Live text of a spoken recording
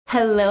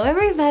Hello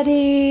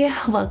everybody!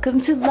 Welcome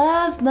to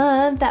Love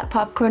Month at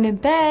Popcorn in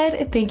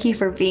Bed. Thank you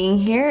for being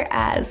here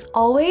as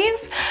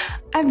always.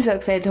 I'm so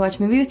excited to watch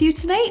a movie with you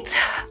tonight.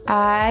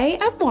 I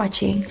am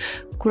watching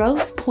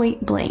Grosse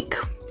Pointe Blank.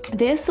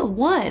 This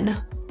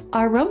won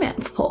our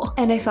romance poll.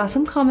 And I saw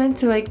some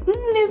comments like,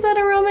 is that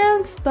a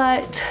romance?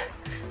 But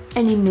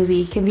any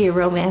movie can be a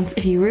romance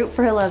if you root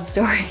for a love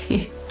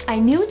story. I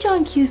knew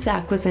John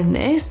Cusack was in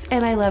this,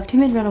 and I loved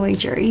him in Runaway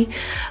Jury.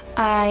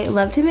 I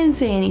loved him in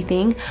Say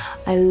Anything.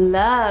 I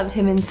loved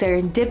him in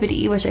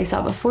Serendipity, which I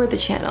saw before the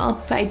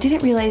channel, but I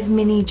didn't realize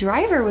Minnie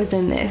Driver was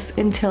in this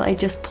until I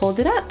just pulled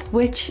it up,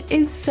 which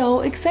is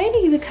so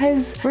exciting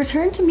because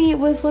Return to Me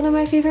was one of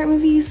my favorite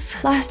movies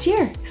last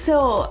year.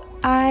 So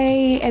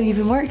I am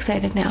even more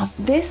excited now.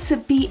 This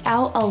beat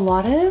out a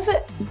lot of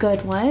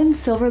good ones.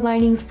 Silver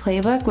Linings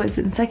Playbook was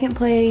in second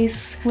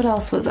place. What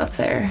else was up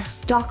there?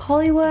 Doc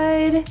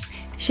Hollywood,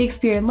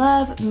 Shakespeare in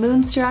Love,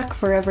 Moonstruck,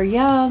 Forever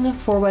Young,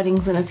 Four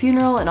Weddings and a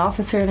Funeral, An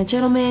Officer and a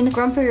Gentleman,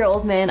 Grumpy Your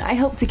Old Man. I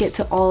hope to get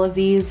to all of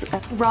these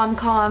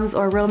rom-coms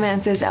or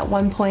romances at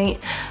one point.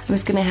 I'm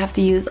just gonna have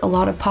to use a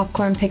lot of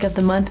popcorn pick of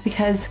the month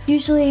because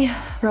usually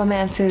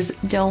romances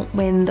don't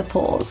win the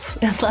polls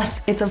unless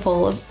it's a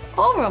poll of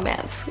all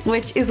romance,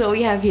 which is what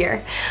we have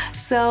here.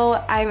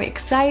 So I'm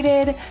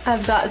excited.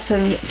 I've got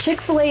some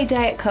Chick-fil-A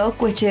Diet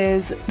Coke, which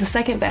is the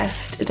second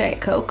best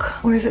Diet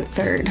Coke. Or is it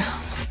third?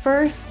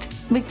 First,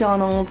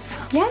 McDonald's.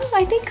 Yeah,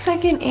 I think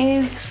second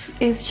is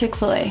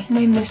Chick-fil-A. Am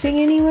I missing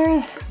anywhere?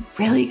 That's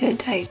really good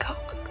Diet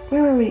Coke.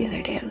 Where were we the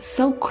other day? It was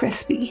so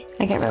crispy.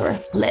 I can't remember.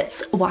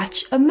 Let's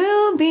watch a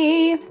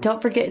movie.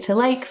 Don't forget to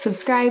like,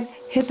 subscribe,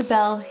 hit the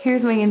bell.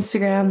 Here's my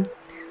Instagram.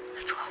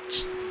 Let's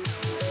watch.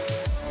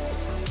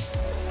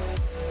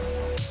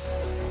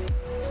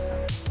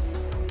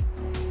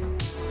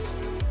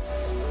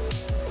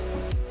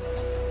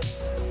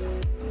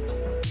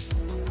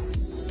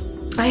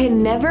 I had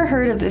never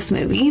heard of this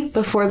movie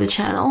before the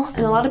channel, and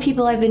a lot of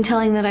people I've been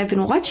telling that I've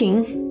been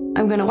watching,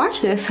 I'm gonna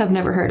watch this, have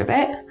never heard of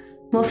it.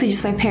 Mostly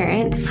just my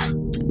parents.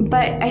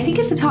 But I think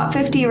it's a top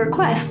 50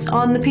 request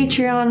on the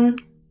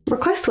Patreon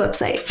request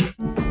website.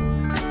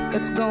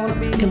 It's gonna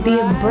be a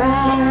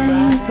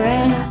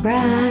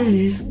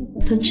bright,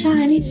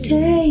 sunshiny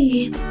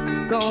day.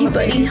 Hey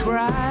buddy, you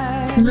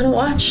wanna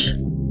watch?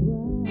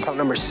 Account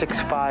number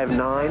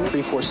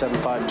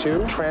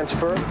 659-34752.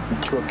 Transfer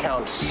to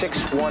account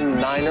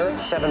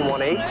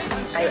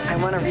 619-718. I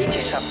want to read you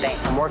something.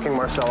 I'm working,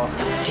 Marcella.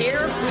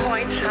 Dear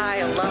Pointe High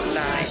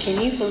alumni. Can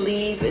you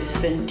believe it's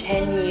been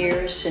 10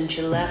 years since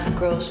you left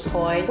Grosse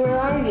Pointe? Where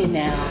are you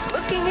now?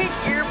 Looking at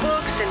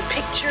yearbooks and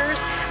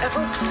pictures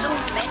evokes so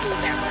many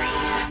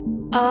memories.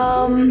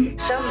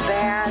 Some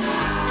bad,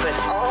 but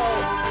all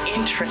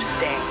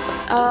interesting.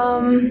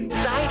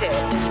 Excited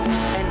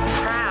and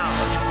proud.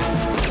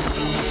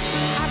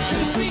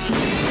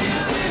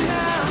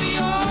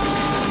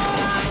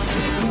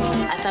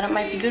 I thought it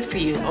might be good for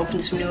you. Open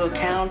some new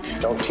accounts.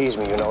 Don't tease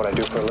me, you know what I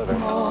do for a living.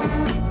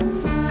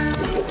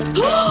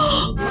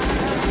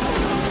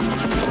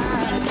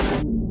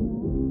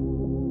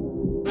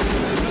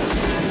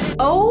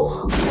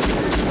 Oh?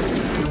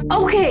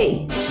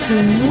 Okay.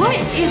 What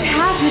is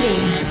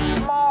happening?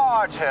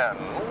 Martin,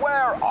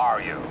 where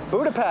are you?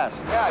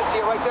 Budapest. Yeah, I see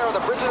it right there on the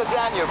bridge of the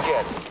Danube,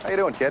 kid. How you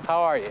doing, kid? How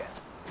are you?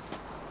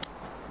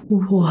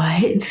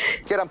 What?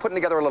 Kid, I'm putting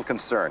together a little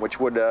concern, which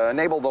would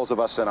enable those of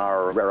us in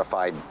our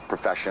rarefied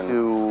profession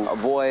to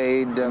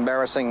avoid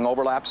embarrassing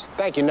overlaps.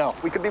 Thank you, no.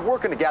 We could be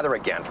working together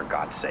again, for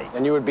God's sake.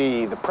 And you would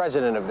be the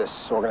president of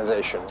this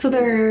organization. So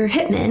they're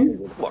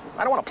hitmen? Look,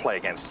 I don't want to play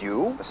against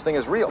you. This thing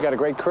is real. You got a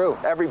great crew.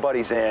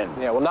 Everybody's in.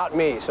 Yeah, well, not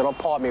me, so don't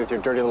paw at me with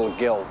your dirty little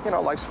guild. You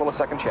know, life's full of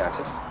second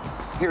chances.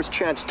 Here's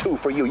chance 2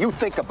 for you. You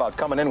think about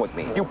coming in with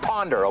me. You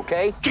ponder,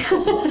 okay?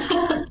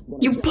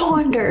 You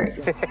ponder.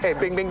 Hey,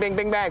 bing, bing, bing,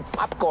 bing, bang,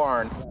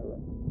 popcorn.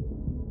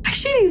 I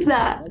should use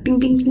that. Bing,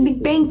 bing, bing,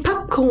 bing, bang,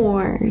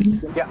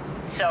 popcorn. Yeah.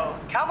 So,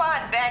 come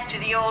on back to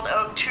the old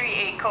oak tree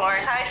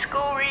acorn high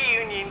school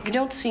reunion. You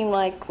don't seem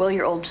like, well,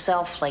 your old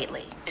self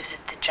lately. Is it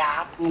the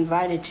job? I'm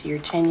invited to your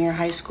 10-year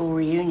high school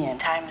reunion.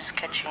 Time is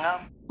catching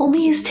up.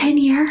 Only his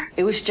 10-year.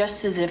 It was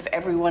just as if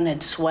everyone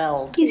had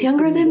swelled. He's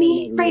younger than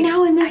me right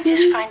now in this I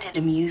just movie. find it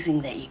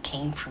amusing that you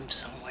came from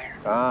somewhere.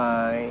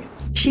 Bye.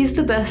 She's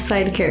the best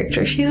side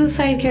character. She's a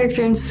side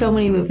character in so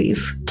many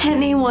movies.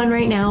 Can't name one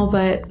right now,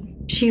 but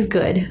she's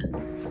good.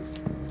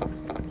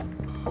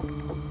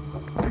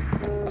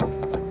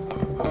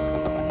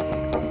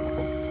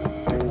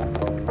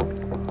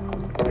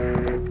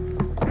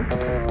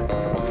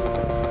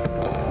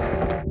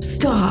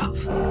 Stop.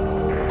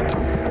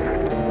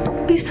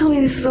 Please tell me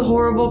this is a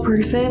horrible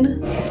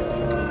person.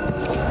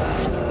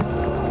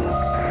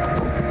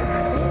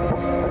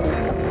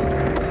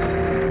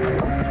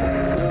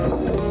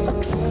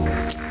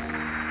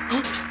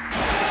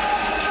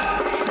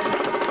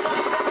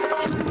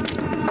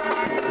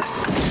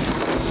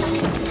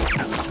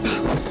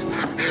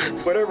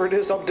 Whatever it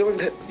is I'm doing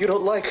that you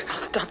don't like, I'll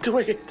stop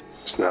doing it.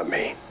 It's not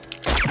me.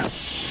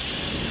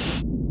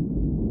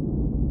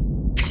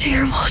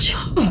 Terrible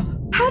job.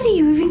 How do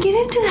you even get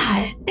into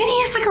that? And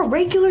he has like a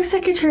regular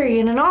secretary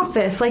in an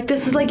office. Like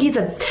this is like he's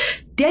a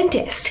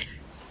dentist.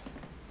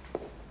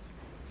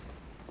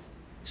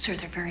 Sir,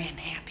 they're very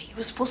unhappy. It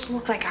was supposed to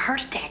look like a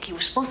heart attack. He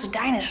was supposed to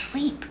die in his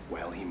sleep.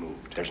 Well, he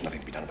moved. There's nothing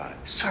to be done about it.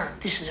 Sir,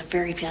 this is a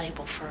very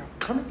valuable firm.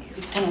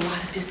 We've done a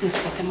lot of business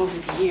with them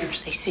over the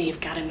years. They say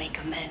you've got to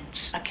make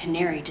amends. A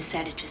canary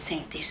decided to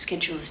sing. They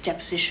scheduled his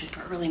deposition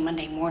for early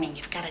Monday morning.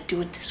 You've got to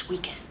do it this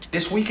weekend.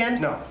 This weekend?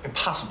 No,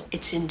 impossible.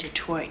 It's in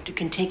Detroit. You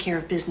can take care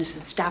of business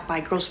and stop by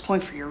Grosse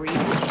Pointe for your reading.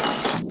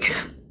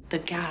 The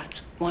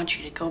gods want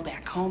you to go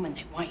back home, and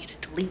they want you to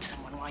delete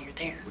someone while you're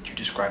there. Would you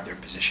describe their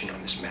position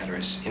on this matter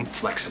as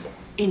inflexible?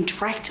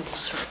 Intractable,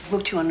 sir.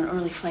 Booked you on an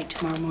early flight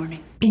tomorrow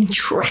morning.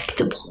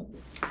 Intractable.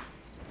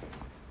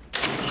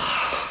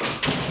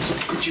 So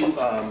could you,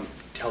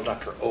 tell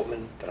Dr.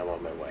 Oatman that I'm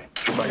on my way?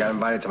 I got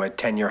invited to my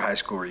 10-year high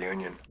school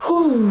reunion.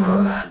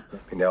 I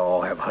mean, they'll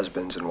all have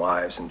husbands and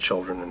wives and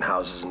children and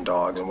houses and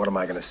dogs. And what am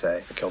I going to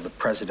say? I killed the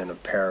president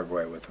of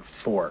Paraguay with a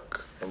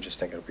fork. I'm just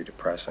thinking it'll be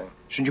depressing.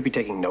 Shouldn't you be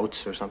taking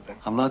notes or something?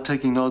 I'm not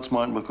taking notes,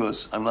 Martin,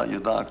 because I'm not your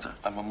doctor.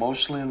 I'm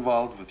emotionally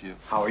involved with you.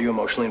 How are you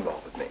emotionally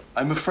involved with me?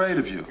 I'm afraid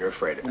of you. You're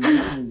afraid of me.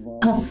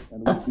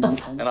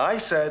 And I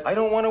said, I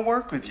don't want to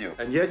work with you.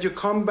 And yet you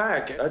come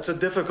back. That's a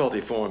difficulty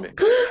for me.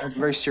 I'm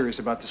very serious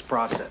about this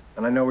process,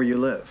 and I know where you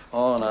live.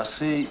 Oh, now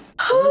see,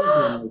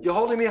 you're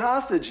holding me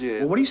hostage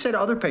here. Well, what do you say to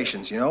other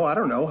patients, you know? I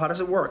don't know. How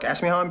does it work?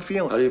 Ask me how I'm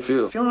feeling. How do you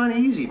feel? Feeling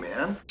uneasy,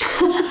 man.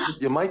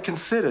 You might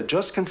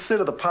just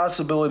consider the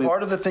possibility.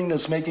 Part of the thing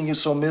that's making you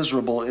so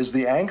miserable is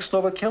the angst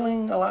over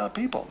killing a lot of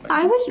people.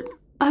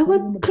 I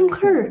would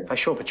concur. If I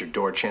show up at your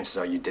door, chances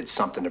are you did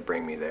something to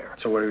bring me there.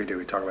 So what do?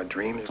 We talk about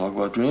dreams? Talk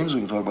about dreams?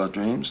 We can talk about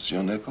dreams. It's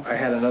your nickel. I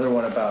had another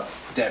one about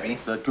Debbie.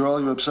 That girl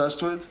you're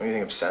obsessed with? What do you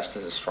think obsessed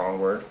is a strong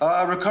word?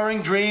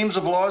 Recurring dreams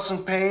of loss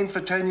and pain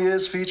for 10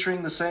 years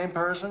featuring the same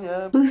person,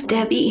 yeah. Who's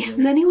Debbie?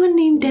 Is anyone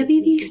named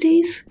Debbie these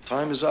days?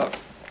 Time is up.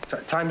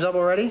 Time's up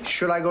already?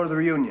 Should I go to the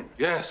reunion?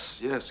 Yes,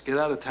 get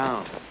out of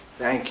town.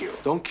 Thank you.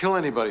 Don't kill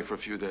anybody for a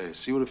few days.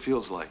 See what it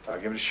feels like. I'll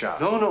give it a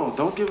shot. No,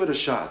 don't give it a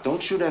shot.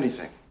 Don't shoot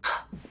anything.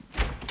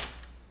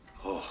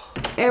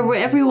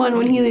 Everyone,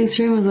 when he leaves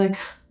the room, was like,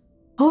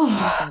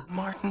 oh.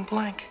 Martin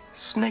Blank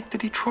snaked the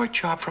Detroit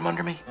job from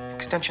under me.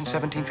 Extension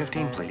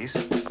 1715, please.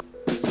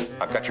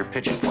 I've got your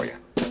pigeon for you.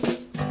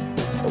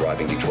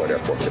 Arriving Detroit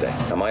Airport today.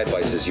 Now, my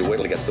advice is you wait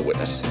till he gets the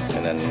witness,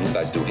 and then you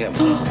guys do him.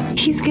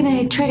 He's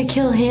gonna try to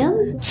kill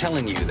him?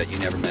 Telling you that you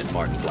never met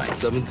Martin Blank.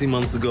 17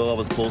 months ago, I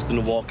was posting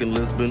a walk in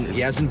Lisbon.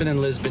 He hasn't been in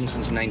Lisbon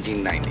since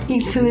 1990.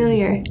 He's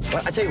familiar.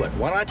 Well, I tell you what,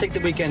 why don't I take the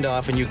weekend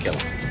off and you kill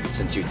him,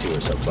 since you two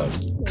are so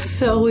close.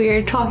 So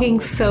weird, talking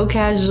so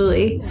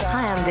casually.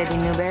 Hi, I'm Debbie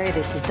Newberry.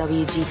 This is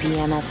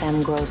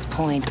WGPM-FM Grosse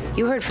Pointe.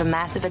 You heard from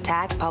Massive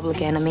Attack,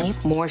 Public Enemy,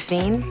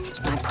 Morphine,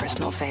 it's my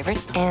personal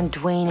favorite, and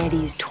Dwayne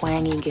Eddy's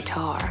twangy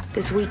guitar.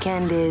 This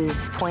weekend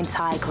is Pointe's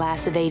High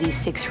Class of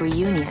 86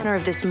 reunion. In honor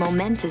of this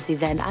momentous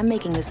event, I'm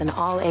making this an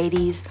all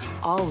 80s,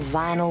 all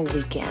vinyl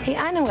weekend. Hey,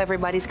 I know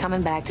everybody's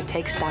coming back to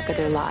take stock of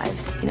their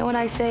lives. You know what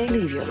I say?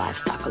 Leave your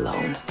livestock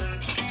alone.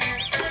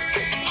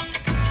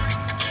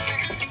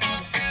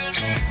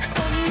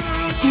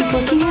 He's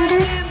looking at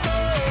her?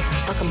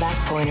 Welcome back,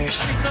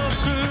 Pointers.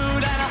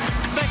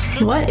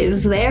 What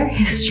is their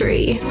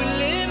history?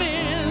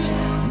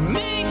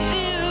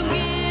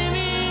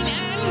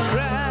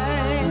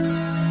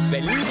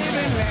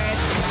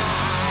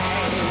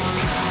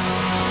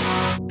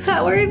 Is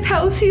that where his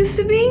house used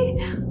to be?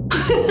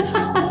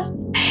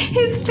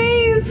 His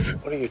face.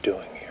 What are you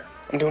doing here?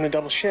 I'm doing a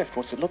double shift.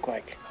 What's it look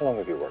like? How long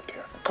have you worked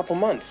here? A couple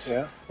months.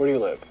 Yeah? Where do you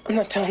live? I'm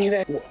not telling you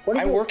that.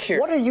 I work here.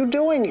 What are you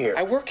doing here?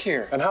 I work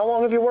here. And how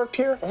long have you worked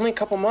here? Only a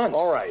couple months.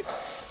 All right.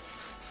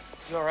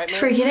 You all right,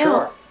 man? Freaking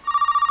out.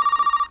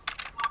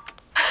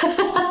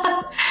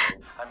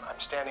 I'm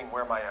standing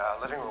where my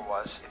living room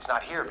was. It's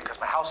not here because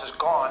my house is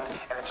gone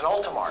and it's an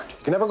Ultimart.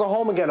 You can never go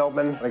home again,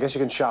 Oatman. I guess you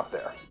can shop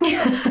there.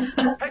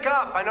 Pick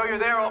up. I know you're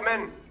there,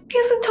 Oatman. He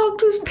hasn't talked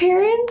to his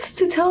parents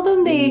to tell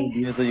them they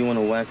You say you want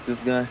to wax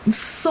this guy?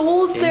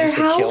 sold their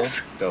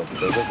house? Go.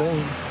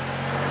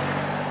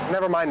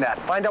 Never mind that.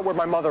 Find out where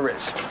my mother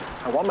is.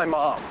 I want my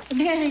mom.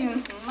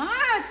 Hey,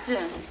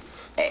 Martin.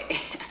 Hey,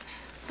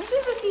 what do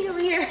you see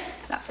over here?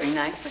 It's not very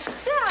nice, but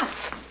what's that?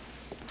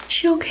 Is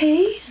she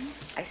okay?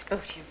 I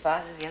spoke to your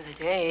father the other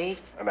day.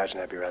 I imagine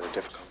that'd be rather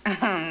difficult.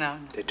 No.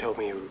 They told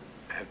me you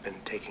have been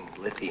taking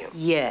lithium.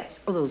 Yes.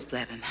 Oh, those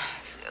blabbing.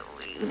 So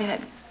we've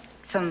had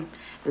some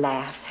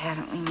laughs,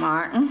 haven't we,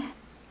 Martin?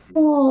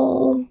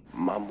 Oh.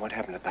 Mom, what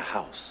happened at the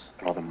house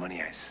and all the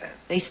money I sent?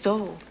 They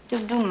stole.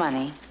 Just do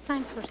money. It's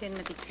time for your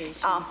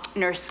medication.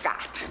 Nurse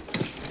Scott.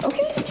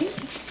 Okay.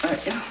 All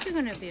right. You're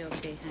gonna be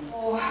okay, honey.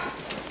 Oh.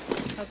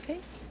 Okay?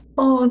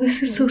 Oh,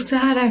 this is so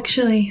sad,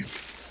 actually.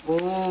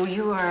 Oh,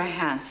 you are a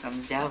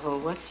handsome devil.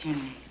 What's your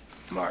name?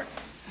 Martin.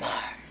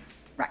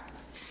 Right.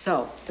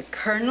 So, the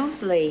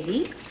Colonel's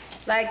lady,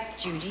 like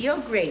Judy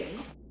O'Grady.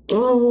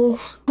 Oh,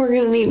 we're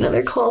gonna need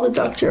another call to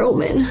Dr.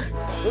 Oatman.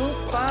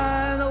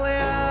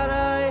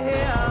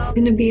 It's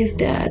gonna be his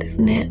dad,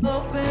 isn't it?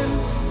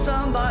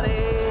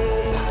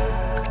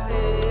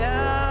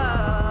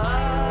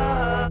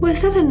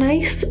 Was that a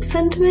nice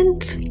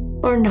sentiment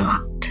or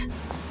not?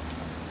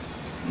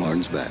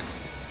 Martin's back.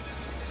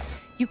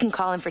 You can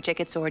call in for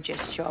tickets or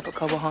just show up at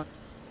Cobohon.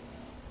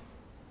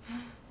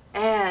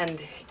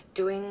 And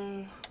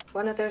doing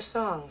one of their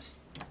songs.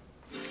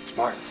 It's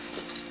Martin.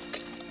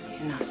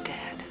 You're not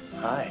dead.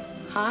 Hi.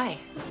 Hi.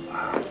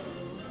 Wow.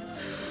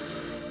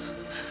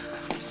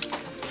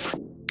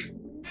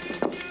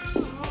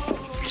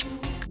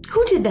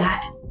 Who did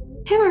that?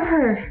 Him or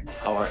her?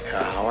 How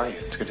are you?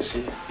 It's good to see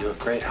you. You look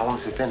great. How long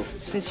has it been?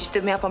 Since you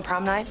stood me up on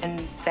prom night and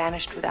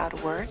vanished without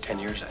a word? 10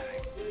 years, I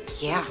think.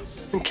 Yeah.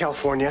 In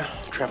California,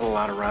 travel a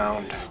lot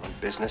around on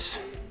business.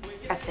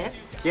 That's it?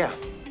 Yeah.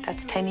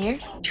 That's 10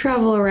 years?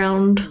 Travel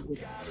around.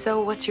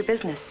 So what's your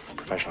business?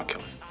 Professional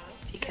killer.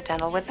 Do you get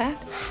dental with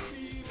that?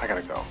 I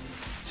gotta go.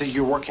 So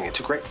you're working. It's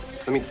a great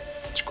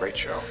great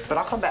show. But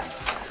I'll come back.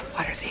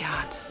 What are the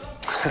odds?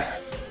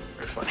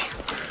 Very funny.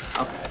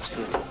 Okay,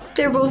 see you.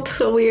 They're both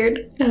so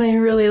weird, and I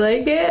really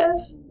like it.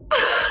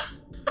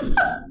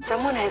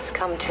 Someone has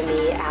come to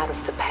me out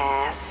of the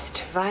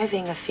past,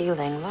 reviving a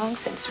feeling long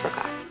since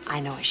forgotten. I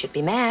know I should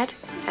be mad,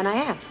 and I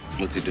am.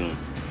 What's he doing?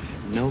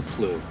 No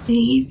clue.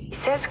 He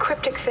says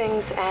cryptic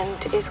things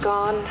and is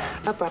gone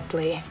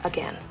abruptly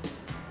again.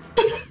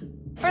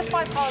 First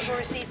White Paul will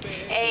receive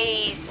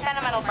a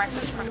sentimental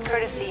breakfast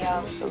courtesy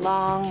of The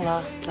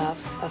long-lost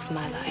love of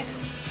my life.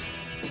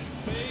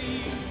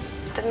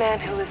 The man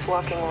who is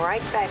walking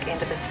right back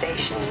into the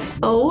station.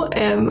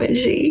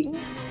 OMG.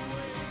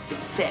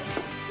 Sit.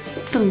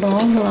 The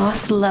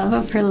long-lost love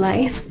of her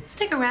life. Let's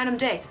take a random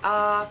date.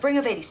 Spring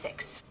of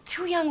 '86.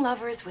 Two young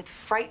lovers with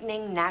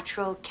frightening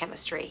natural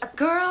chemistry. A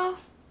girl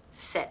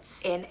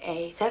sits in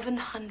a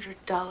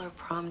 $700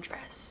 prom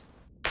dress.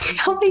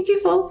 How many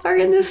people are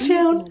in this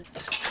town?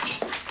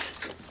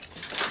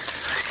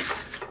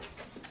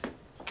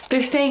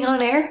 They're staying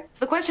on air?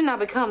 The question now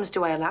becomes,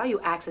 do I allow you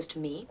access to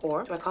me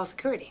or do I call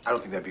security? I don't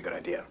think that'd be a good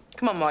idea.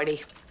 Come on,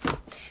 Marty.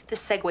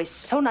 This segues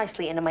so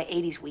nicely into my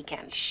 80s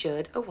weekend.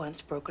 Should a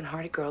once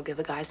broken-hearted girl give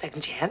a guy a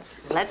second chance?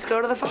 Let's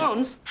go to the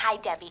phones. Hi,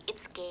 Debbie.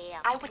 It's Gail.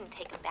 I wouldn't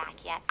take him back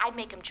yet. I'd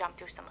make him jump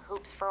through some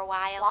hoops for a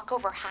while, walk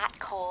over hot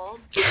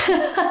coals.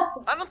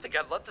 I don't think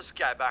I'd let this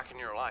guy back in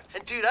your life.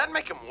 And, dude, I'd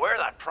make him wear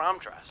that prom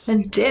dress.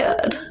 And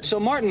dude. So,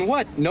 Martin,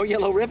 what? No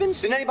yellow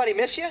ribbons? Didn't anybody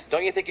miss you?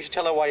 Don't you think you should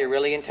tell her why you're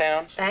really in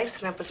town? Thanks.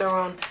 That was our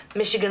own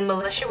Michigan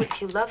militia. If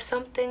you love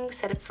something,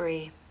 set it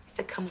free. If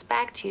it comes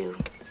back to you,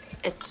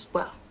 it's,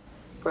 well,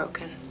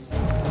 broken.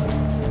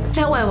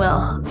 That went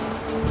well.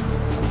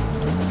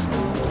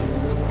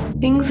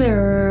 Things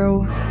are...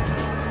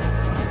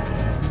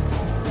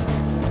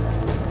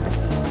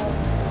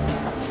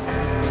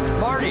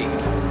 Marty!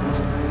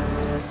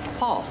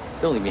 Paul,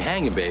 don't leave me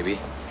hanging, baby.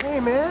 Hey,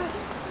 man.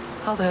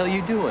 How the hell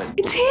you doing?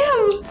 It's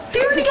him! They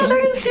were together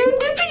in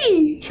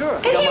Serendipity! Sure.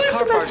 And he was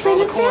the best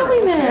friend and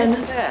family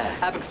man. Yeah,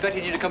 I've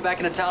expected you to come back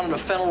into town in a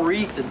fennel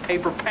wreath and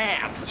paper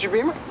pants. Is your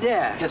Beamer?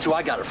 Yeah. Guess who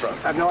I got it from?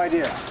 I have no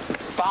idea.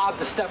 Bob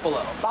the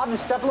Stepolo. Bob the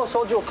Stepolo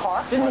sold you a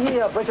car? Didn't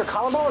he break your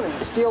collarbone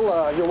and steal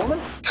your woman?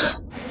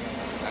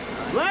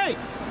 Blake!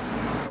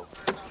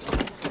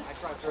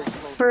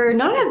 For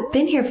not have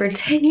been here for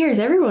 10 years,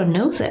 everyone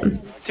knows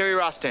him. Terry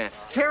Rostan.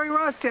 Terry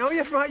Rostan. Oh,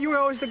 yeah, you were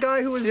always the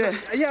guy who was... Yeah,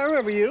 I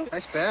remember you.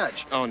 Nice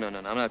badge. Oh, no,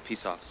 I'm not a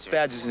peace officer.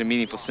 Badge isn't a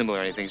meaningful symbol or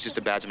anything. It's just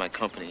a badge of my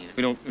company.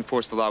 We don't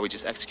enforce the law. We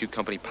just execute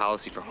company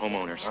policy for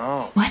homeowners.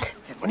 Oh. What?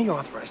 Yeah, when are you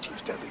authorized to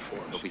use deadly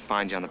force? If we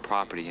find you on the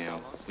property,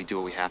 we do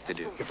what we have to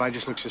do. If I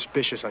just look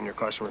suspicious on your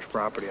customer's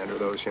property under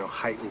those,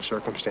 heightened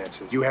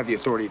circumstances, you have the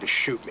authority to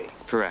shoot me.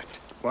 Correct.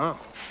 Wow.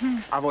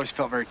 I've always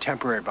felt very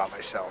temporary about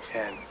myself.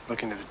 And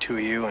looking to the two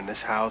of you in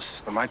this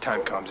house, when my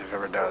time comes, if it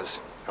ever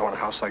does, I want a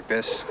house like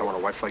this. I want a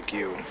wife like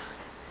you.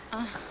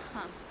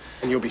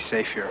 And you'll be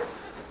safe here.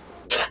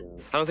 I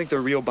don't think they're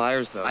real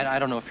buyers, though. I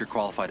don't know if you're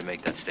qualified to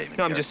make that statement.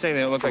 No, I'm just saying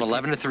they don't look From like...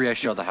 11 to 3, I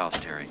showed the house,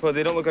 Terry. Well,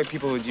 they don't look like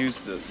people who'd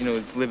use the,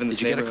 live in this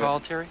Did you get neighborhood. a call,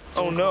 Terry?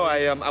 Oh, no,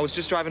 I was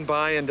just driving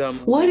by and,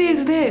 What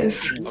is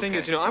this? The thing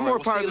is, I'm more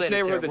part of this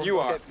neighborhood than you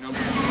are.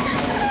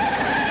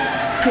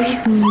 So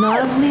he's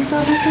not a police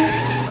officer?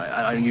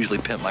 I don't usually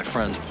pimp my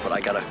friends, but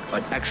I got an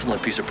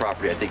excellent piece of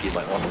property I think you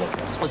might want to look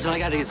at. Listen, I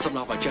got to get something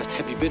off my chest.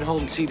 Have you been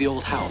home to see the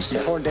old house? You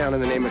tore down in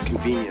the name of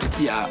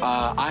convenience. Yeah,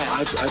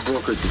 I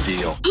brokered the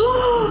deal.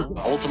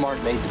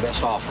 Ultimart made the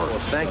best offer. Well,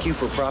 thank you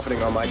for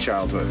profiting on my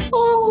childhood.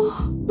 Oh,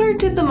 where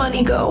did the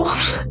money go?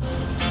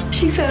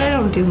 She said I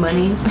don't do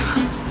money.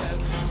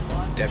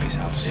 Debbie's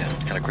house. Yeah,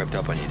 kind of crept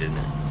up on you, didn't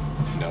it?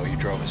 No, you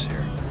drove us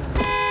here.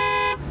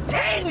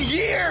 10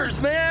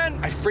 years, man!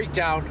 I freaked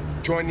out,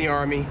 joined the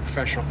Army,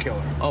 professional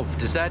killer. Oh,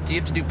 do you have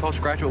to do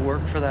postgraduate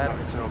work for that?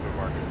 No, it's an open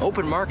market.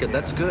 Open market, yeah.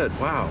 That's good,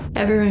 wow.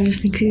 Everyone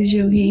just thinks he's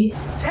jokey.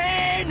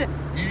 10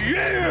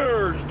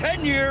 years!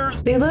 10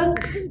 years! They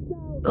look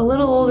a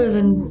little older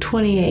than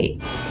 28.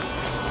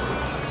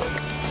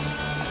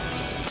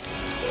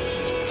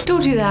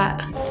 Don't do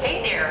that.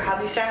 Hey there,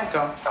 how's the sound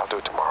go? I'll do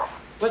it tomorrow.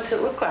 What's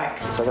it look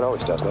like? It's like it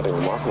always does. Nothing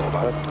remarkable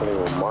about it.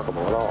 Nothing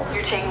remarkable at all.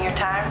 You're taking your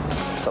time?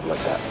 Something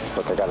like that.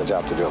 Look, I got a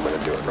job to do. I'm going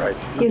to do it, right?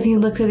 He hasn't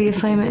even looked at the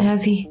assignment,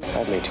 has he?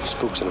 I've made 2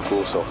 spooks in the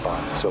pool so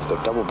far. So if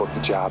they've double booked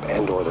the job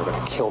and/or they're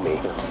going to kill me,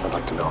 I'd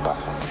like to know about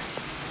it.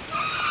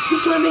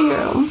 His living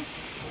room.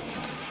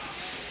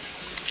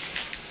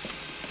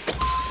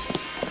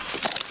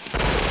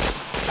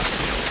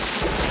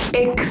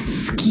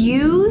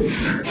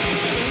 Excuse?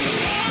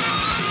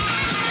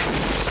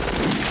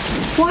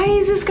 Why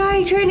is this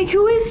guy trying to...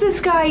 Who is this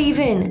guy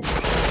even?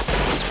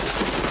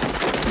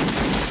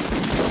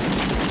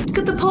 Look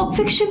at the Pulp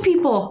Fiction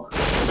people.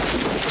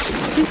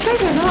 These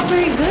guys are not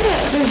very good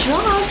at their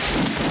job.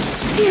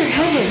 Dear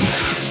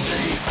heavens.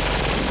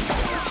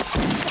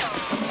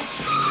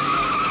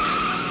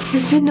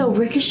 There's been no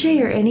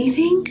ricochet or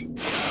anything?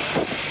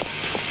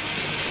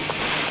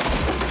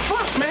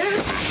 Fuck, man!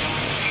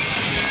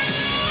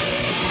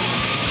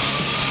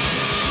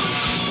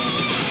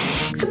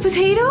 It's a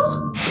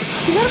potato?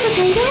 Is that a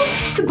potato?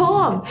 It's a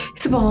bomb.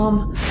 It's a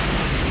bomb.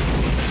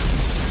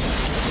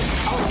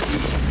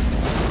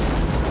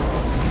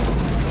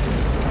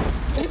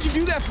 What'd you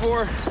do that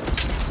for?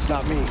 It's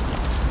not me.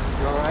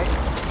 You all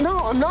right? No,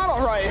 I'm not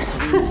all right.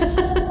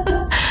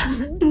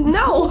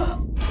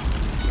 No!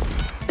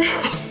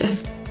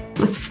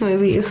 This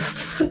movie is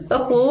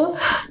so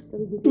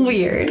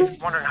weird.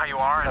 Wondering how you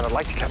are, and I'd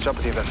like to catch up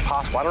with you if it's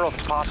possible. I don't know if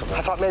it's possible.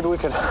 I thought maybe we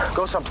could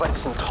go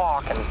someplace and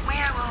talk, and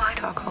Yeah, well, I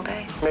talk all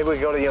day. maybe we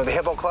could go to the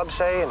Hippo Club,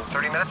 say, in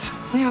 30 minutes.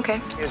 Yeah,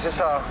 okay. Is this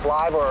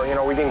live, or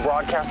are we being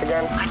broadcast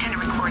again? I tend to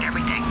record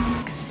everything.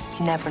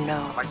 You never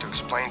know. I'd like to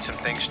explain some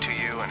things to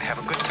you and have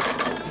a good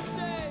time.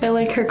 I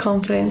like her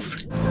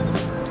confidence.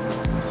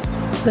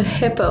 The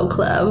Hippo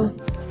Club.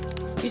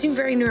 You seem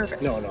very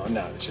nervous. No, I'm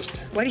not. It's just...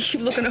 Why do you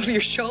keep looking over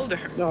your shoulder?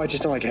 No, I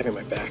just don't like having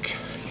my back.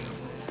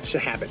 It's a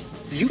habit.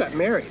 You got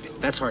married.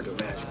 That's hard to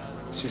imagine.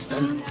 It's just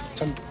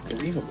it's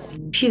unbelievable.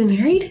 She's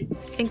married? I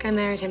think I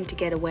married him to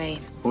get away.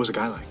 What was the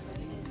guy like?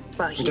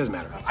 Well, It doesn't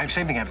matter.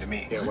 Same thing happened to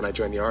me. When I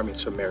joined the Army,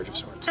 it's a marriage of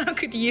sorts. How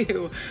could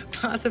you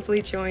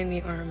possibly join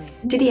the Army?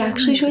 Did he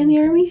actually join the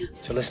Army?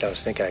 So listen, I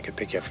was thinking I could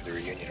pick you up for the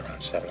reunion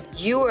around 7.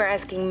 You were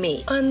asking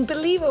me.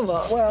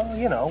 Unbelievable.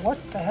 Well,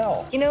 what the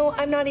hell?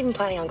 I'm not even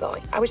planning on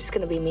going. I was just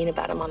going to be mean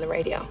about him on the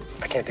radio.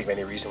 I can't think of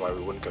any reason why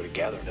we wouldn't go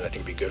together, and I think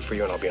it'd be good for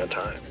you, and I'll be on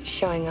time.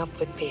 Showing up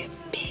would be a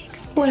big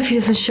step. What if he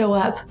doesn't show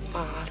up?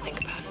 Well, I'll think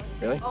about it.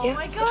 Really? Yeah.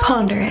 my God.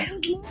 Ponder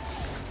it.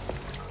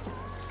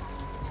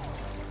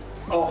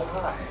 Oh,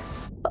 hi.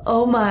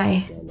 Oh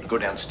my. Go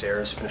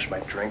downstairs, finish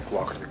my drink,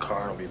 walk to the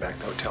car, and I'll be back to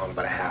the hotel in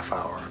about a half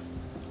hour.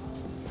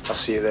 I'll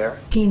see you there.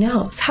 He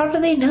knows. How do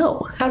they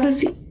know? How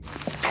does he...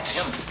 That's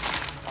him.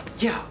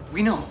 Yeah,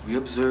 we know. We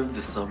observe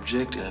the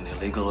subject in an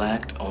illegal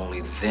act.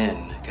 Only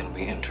then can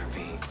we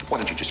intervene. Why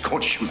don't you just go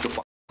and shoot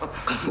the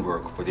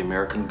work for the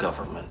American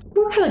government?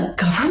 Work for the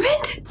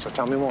government? So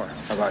tell me more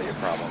about your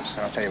problems,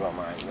 and I'll tell you about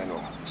mine, and then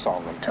we'll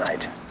solve them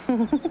tonight.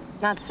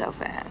 Not so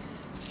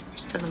fast. You're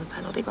still in the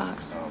penalty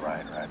box. Oh,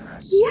 right.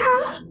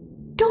 Yeah.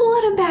 Don't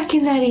let him back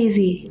in that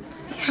easy.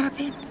 You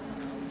happy?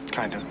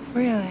 Kind of.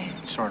 Really?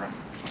 Sort of.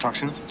 We'll talk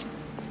soon.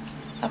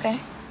 Okay. I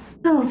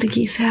don't think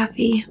he's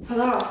happy.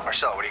 Hello.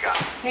 Marcel, what do you got?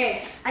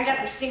 Hey, I got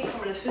the sync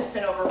from an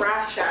assistant over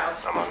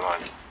Rothschild's. I'm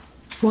online.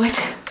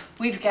 What?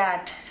 We've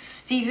got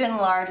Stephen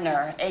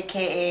Lardner,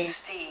 a.k.a.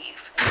 Steve.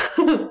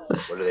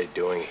 What are they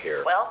doing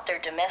here? Well, they're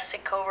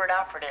domestic covert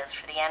operatives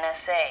for the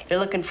NSA. They're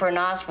looking for an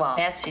Oswald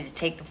Patsy to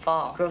take the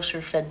fall.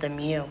 Grocer fed them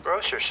you.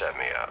 Grocer set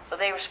me up. Well,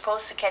 they were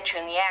supposed to catch you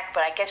in the act,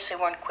 but I guess they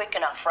weren't quick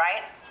enough,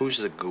 right? Who's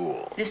the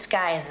ghoul? This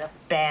guy is a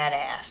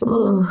badass.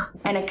 Ugh.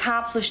 An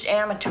accomplished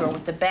amateur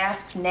with the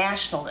Basque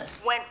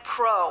Nationalists. Went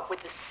pro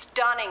with a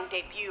stunning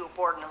debut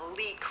aboard an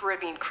elite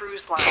Caribbean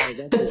cruise line.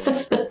 Did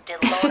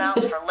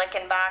loanouts for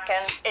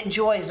Lickenbacken.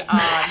 Enjoys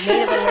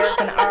Native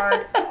American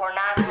art,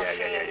 pornography.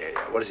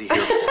 Yeah. What is he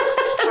here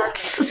for?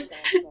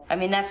 I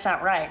mean, that's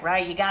not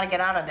right? You gotta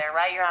get out of there,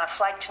 right? You're on a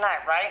flight tonight,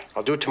 right?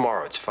 I'll do it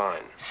tomorrow. It's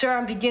fine. Sir,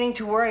 I'm beginning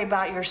to worry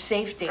about your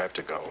safety. I have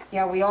to go.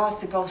 Yeah, we all have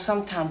to go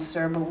sometimes,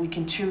 sir, but we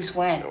can choose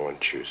when. No one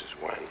chooses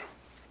when.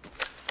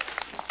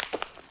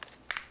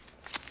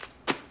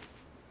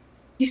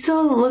 He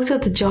still hasn't looked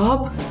at the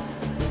job?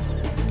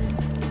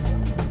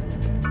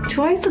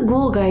 So why is the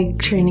ghoul guy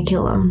trying to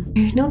kill him?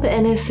 I know the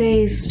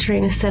NSA is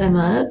trying to set him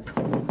up.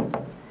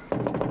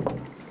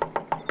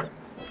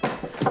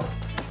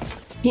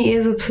 He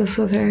is obsessed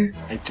with her.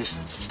 Hey, just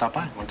stop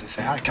by. Wanted to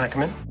say hi. Can I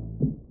come in?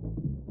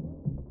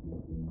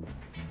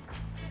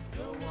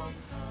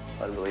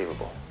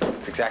 Unbelievable.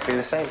 It's exactly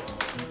the same.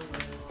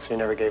 So you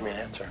never gave me an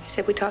answer. I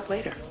said we talk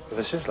later. Well,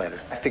 this is later.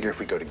 I figure if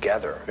we go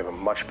together, we have a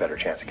much better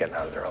chance of getting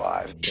out of there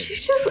alive.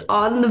 She's just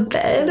on the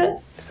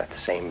bed. Is that the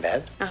same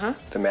bed? Uh-huh.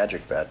 The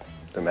magic bed.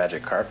 The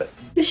magic carpet.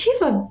 Does she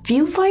have a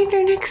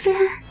viewfinder next to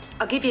her?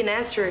 I'll give you an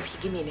answer if you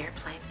give me an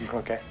airplane.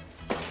 Okay.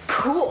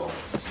 Cool.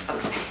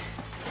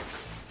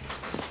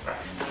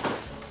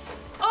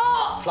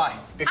 Oh! Fly.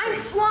 Be free. I'm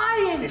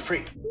flying! Be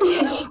free.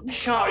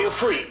 Sean. Are you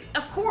free?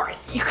 Of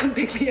course. You can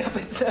pick me up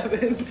at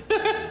 7.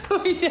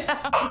 Put me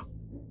down.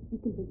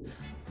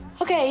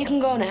 Okay, you can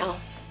go now.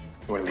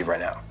 You want to leave right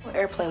now? Well,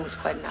 airplane was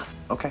quite enough.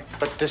 Okay.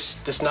 But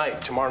this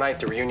night, tomorrow night,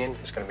 the reunion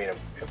is going to be an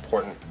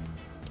important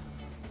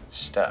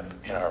step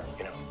in our,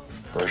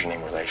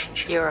 burgeoning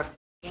relationship. You're a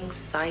f***ing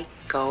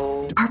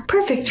psycho. Are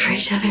perfect for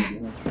each other.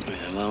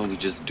 Man, why don't we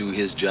just do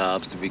his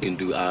job so we can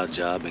do our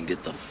job and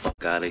get the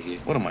fuck out of here?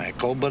 What am I, a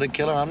cold-blooded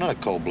killer? I'm not a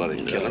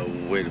cold-blooded killer.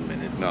 Wait a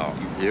minute. No,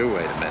 you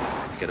wait a minute.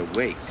 You gotta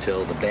wait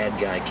till the bad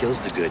guy kills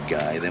the good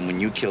guy. Then when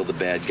you kill the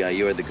bad guy,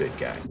 you're the good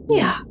guy.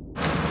 Yeah.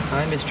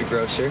 Hi, Mr.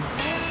 Grocer.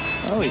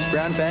 Oh, he's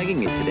brown bagging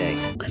me today.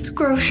 What's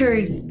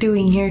Grocer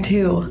doing here,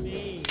 too?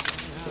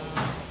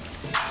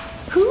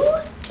 Who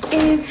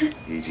is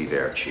Easy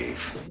there,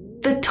 Chief.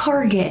 the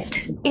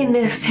target in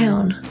this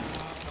town?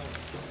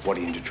 What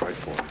are you in Detroit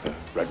for? The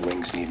Red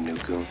Wings need a new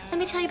goon. Let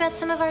me tell you about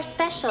some of our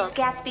specials.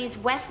 Gatsby's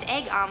West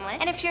Egg Omelet.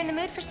 And if you're in the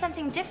mood for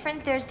something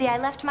different, there's the I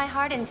Left My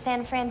Heart in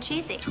San Fran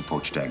Cheesy. 2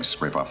 poached eggs,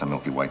 scrape off the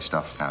milky white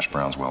stuff, hash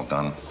browns well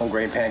done. Whole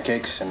grain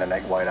pancakes and an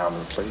egg white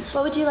omelet, please.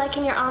 What would you like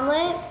in your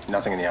omelet?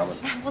 Nothing in the omelet.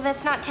 Well,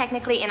 that's not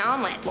technically an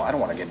omelet. Well, I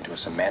don't want to get into a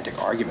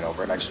semantic argument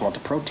over it. I just want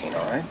the protein,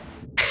 all right?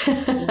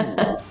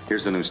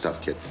 Here's the new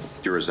stuff, kid.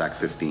 Durazac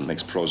 15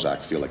 makes Prozac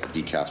feel like a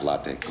decaf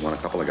latte. You want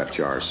a couple? I got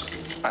jars.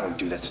 I don't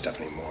do that stuff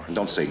anymore. And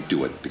don't say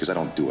do it, because I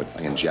don't do it.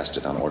 I ingest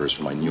it on orders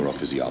from my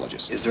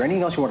neurophysiologist. Is there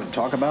anything else you wanted to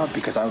talk about?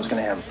 Because I was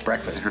going to have I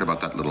breakfast. heard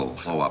about that little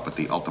blow-up at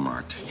the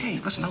Ultimart. Hey,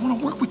 listen, I want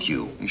to work with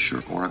you. You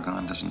sure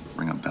Oregon doesn't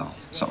ring a bell?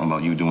 Something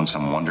about you doing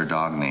some wonder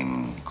dog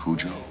named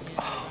Cujo?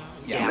 Oh,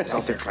 yeah, I was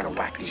out there trying to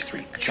whack these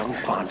 3 junk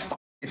bond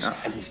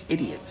and these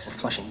idiots were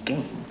flushing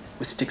game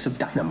with sticks of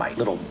dynamite.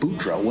 Little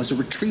Boudreaux was a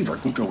retriever.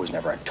 Boudreaux was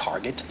never a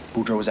target.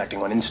 Boudreaux was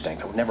acting on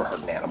instinct. I would never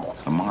hurt an animal.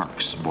 The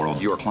Marks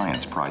borrowed your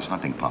client's prize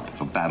hunting pup.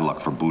 So bad luck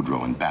for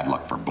Boudreaux and bad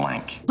luck for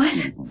Blank. What?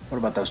 What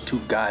about those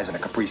 2 guys in a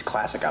Caprice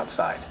Classic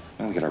outside?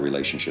 Let me get our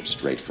relationship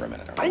straight for a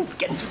minute. I didn't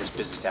get into this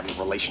business having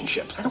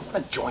relationships. I don't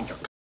want to join your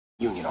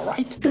union, all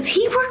right? Does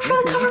he work for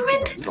the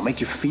government? If it'll make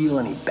you feel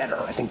any better,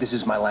 I think this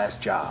is my last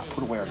job.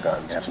 Put away our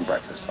guns and have some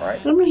breakfast, all right?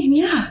 I mean,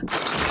 yeah.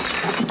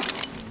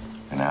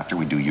 And after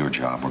we do your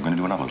job, we're going to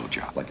do another little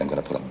job. Like I'm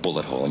going to put a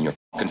bullet hole in your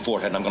fucking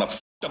forehead and I'm going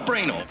to the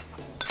brain hole.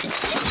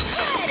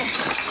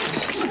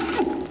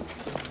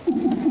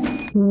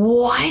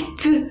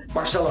 What?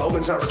 Marcella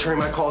Oben's not returning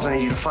my calls. I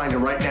need you to find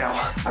him right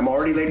now. I'm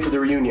already late for the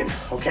reunion,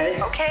 okay?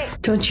 Okay.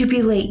 Don't you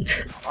be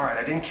late. All right,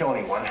 I didn't kill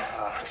anyone,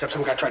 except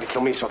some guy tried to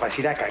kill me, so if I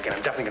see that guy again,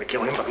 I'm definitely going to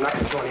kill him, but I'm not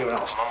going to kill anyone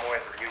else. I'm on my way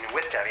to the reunion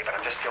with Debbie, but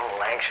I'm just feeling a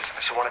little anxious. I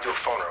just want to do a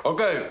phone room.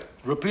 Okay,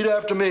 repeat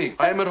after me.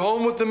 I am at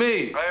home with the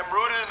me. I am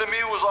rooted in the me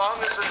who was on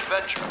this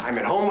adventure. I'm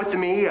at home with the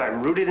me.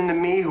 I'm rooted in the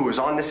me who is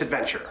on this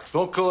adventure.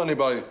 Don't kill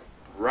anybody.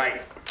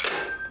 Right.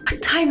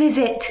 What time is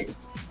it?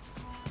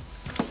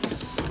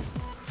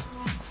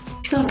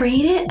 He's not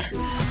bringing it?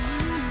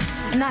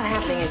 This is not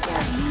happening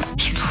again.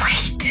 He's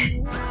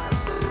late.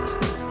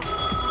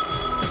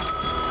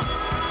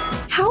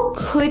 How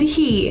could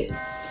he?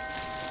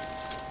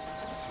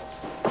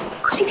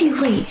 Could he be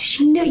late?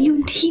 He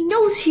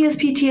knows she has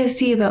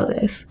PTSD about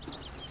this.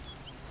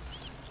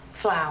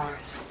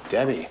 Flowers.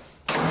 Debbie,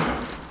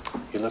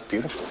 you look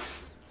beautiful.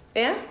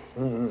 Yeah?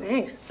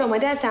 Thanks. So my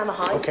dad's down the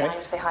hall. He's Okay. dying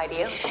to say hi to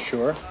you.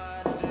 Sure.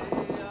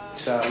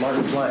 It's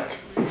Martin Blank.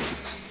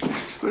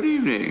 Good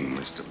evening,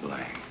 Mr.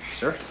 Blank.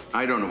 Sir?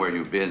 I don't know where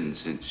you've been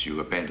since you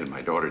abandoned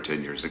my daughter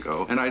 10 years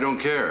ago, and I don't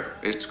care.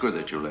 It's good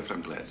that you left.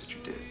 I'm glad that you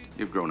did.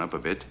 You've grown up a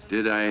bit.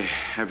 Did I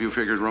have you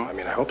figured wrong? I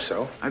mean, I hope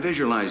so. I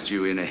visualized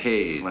you in a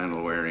haze,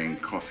 flannel-wearing,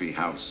 coffee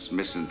house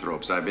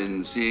misanthropes I've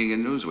been seeing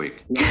in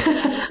Newsweek.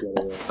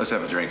 Let's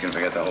have a drink and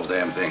forget the whole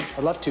damn thing.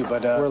 I'd love to,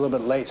 but we're a little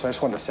bit late, so I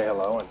just wanted to say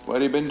hello. And What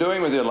have you been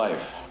doing with your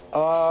life?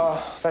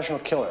 professional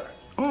killer.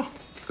 Oh,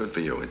 good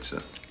for you. It's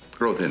a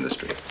growth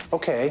industry.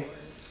 Okay.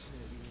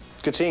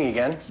 Good seeing you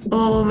again.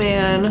 Oh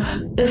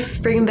man, this is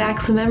bringing back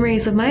some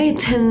memories of my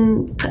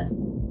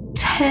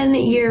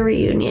 10-year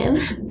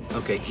reunion.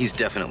 Okay, he's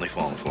definitely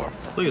falling for her.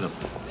 Look at him.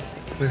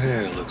 Her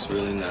hair looks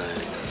really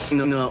nice.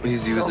 No,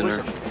 he's using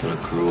her. What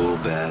a cruel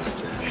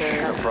bastard.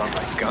 Should have brought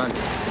my gun.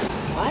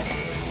 What?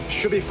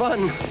 Should be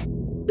fun.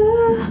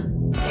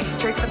 Take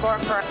straight to the bar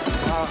for us.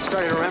 I'm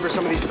starting to remember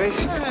some of these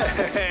faces.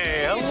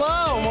 Hey,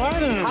 hello,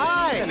 Martin.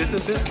 Hi.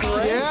 Isn't this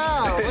great?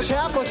 Yeah.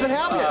 What's been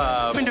happening?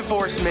 I've been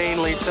divorced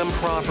mainly, some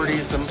property,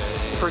 some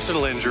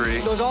personal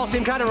injury. Those all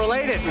seem kind of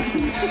related.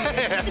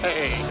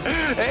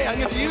 Hey, I'm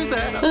gonna use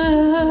that.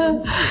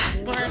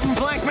 Martin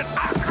Blankman.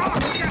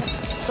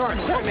 Sorry,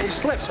 man, you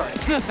slipped. Sorry.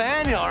 It's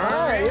Nathaniel, all All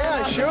right? right,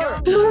 yeah, sure.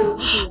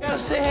 Yeah,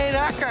 say hey to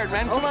Eckhart,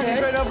 man. Come on, he's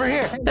right over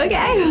here.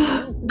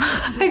 Okay.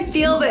 I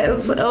feel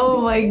this. Oh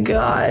my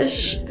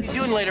gosh. What are you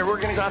doing later? We're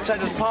gonna go outside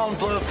with Paul and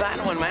blow a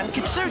fat one, man.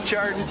 Get so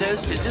charred and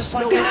toasted. Just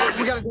like that.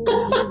 We gotta.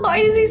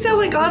 Why does he sound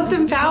like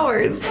Austin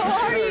Powers?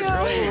 How are you?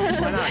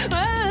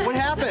 What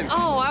happened?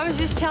 Oh, I was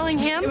just telling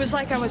him it was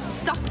like I was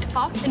sucked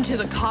up into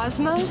the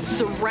cosmos,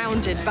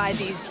 surrounded by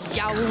these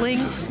yowling,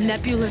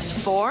 nebulous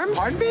forms.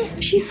 Pardon me?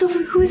 She's so.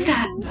 Who is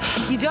that?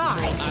 He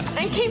died.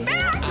 And came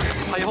back.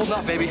 How you holding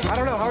up, baby? I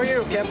don't know. How are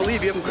you? Can't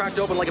believe you haven't cracked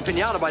open like a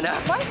piñata by now.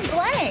 Pointe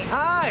Blank.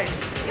 Hi.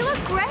 You look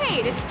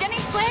great. It's Jenny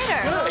Slater.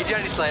 Hey,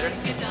 Jenny Slater.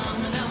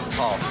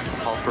 Paul.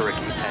 Paul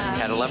Spiricky. And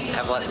had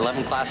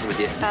 11 classes with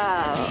you.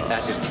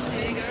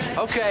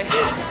 Oh. Okay.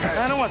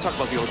 I don't want to talk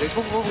about the old days.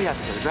 What we have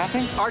together?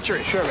 Drafting?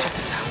 Archery, sure, man.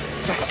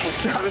 Check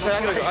this out. Listen,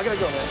 I gotta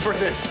go, man. For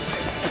this.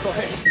 Go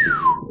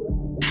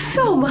ahead.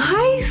 Some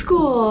high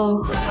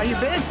school. How you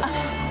been?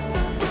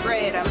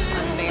 Great. I'm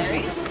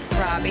married.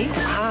 Robbie.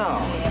 Wow.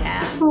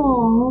 Yeah.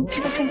 Aww.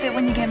 People think that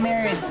when you get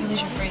married, you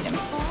lose your freedom.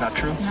 Not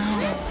true?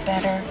 No,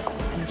 better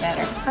and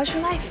better. How's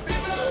your life?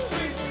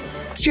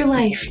 What's your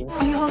life?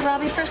 Will you hold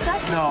Robbie for a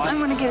sec? No. I'm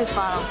gonna get his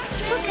bottle.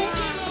 It's okay.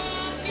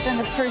 Spend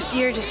the first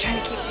year just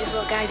trying to keep these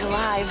little guys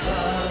alive.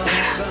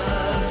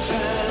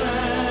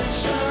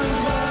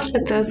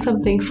 That does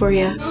something for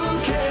you.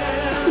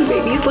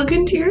 Babies look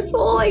into your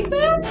soul like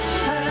that.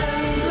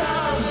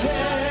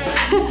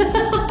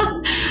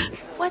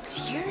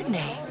 What's your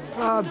name?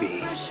 Robbie.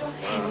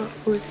 Hey,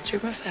 will it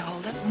disturb if I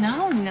hold it?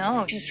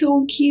 No.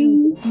 So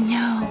cute.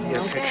 No.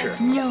 Get a picture.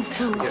 No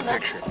food. Get a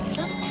picture.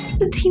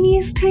 The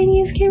teeniest,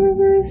 tiniest camera I've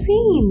ever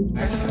seen.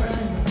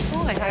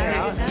 Oh, I had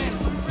a good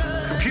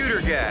time.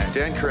 Computer guy.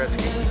 Dan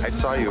Koretsky. I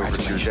saw you over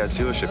at your dad's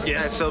dealership.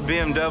 Yeah, I sell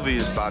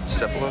BMWs. Bob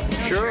DiCepolo?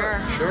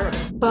 Sure.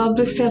 Bob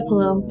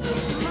DiCepolo.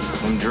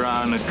 I'm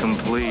drawing a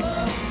complete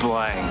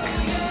blank.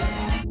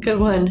 Good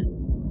one.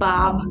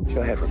 Bob.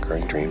 I had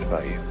recurring dreams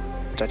about you.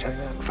 Did I tell you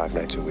that? 5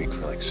 nights a week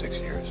for like 6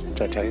 years.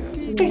 Did I tell you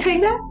that? Did I tell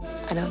you that?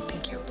 I don't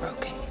think you're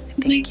broken. I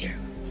think you're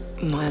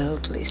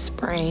mildly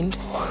sprained.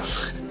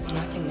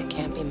 Nothing that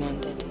can't be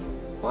mended.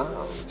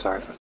 Wow. Sorry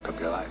if I f***ed up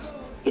your life.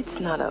 It's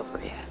not over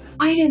yet.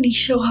 Why didn't he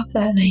show up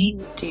that night?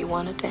 Do you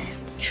want to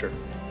dance? Sure.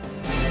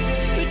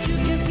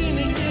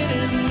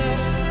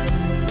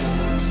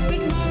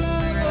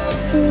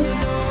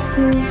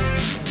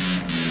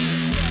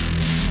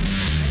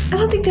 I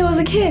don't think that was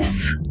a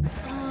kiss.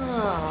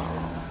 Oh,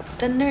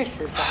 the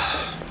nurse's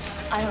office.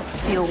 I don't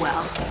feel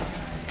well.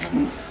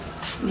 And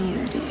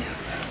neither do you.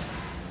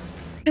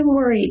 I'm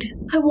worried.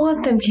 I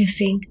want them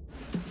kissing.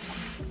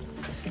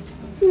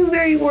 I'm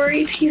very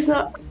worried he's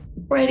not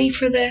ready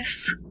for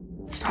this.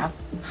 Stop.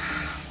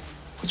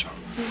 What's wrong?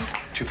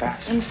 Too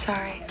fast. I'm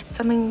sorry.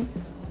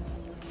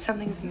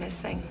 Something's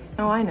missing.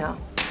 Oh, I know.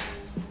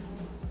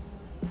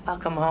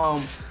 Welcome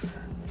home.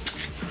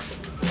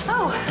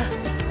 Oh,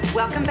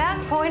 welcome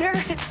back, Pointer.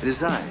 It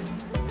is I,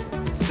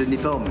 Sidney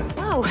Feldman.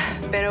 Oh,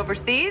 been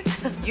overseas?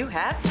 You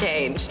have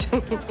changed.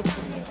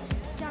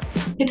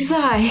 It is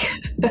I.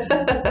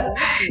 Where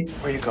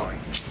are you going?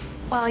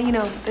 Well, you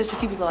know, there's a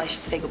few people I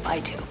should say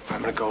goodbye to.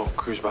 I'm gonna go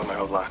cruise by my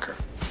old locker.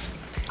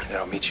 And then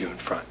I'll meet you in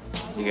front.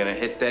 You gonna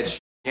hit that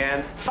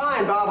again?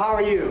 Fine, Bob, how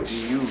are you?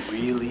 Do you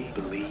really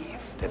believe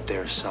that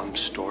there's some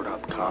stored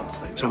up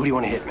conflict? So who do you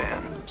want to hit,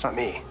 man? It's not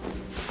me.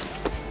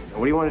 Now,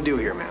 what do you want to do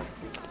here, man?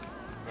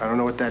 I don't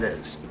know what that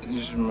is.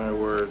 These are my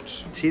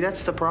words. See,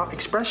 that's the problem.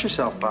 Express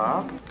yourself,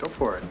 Bob. Go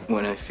for it.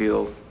 When I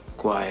feel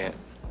quiet,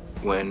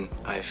 when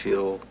I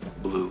feel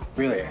blue.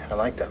 Really, I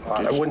like that a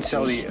lot. I wouldn't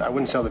sell the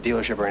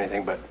dealership or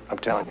anything, but I'm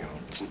telling you,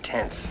 it's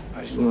intense.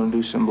 I just want to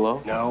do some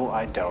blow? No,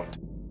 I don't.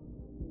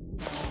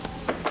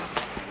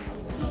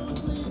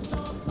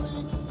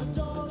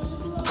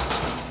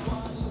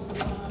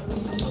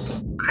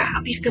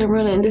 Crap, he's gonna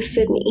run into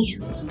Sydney.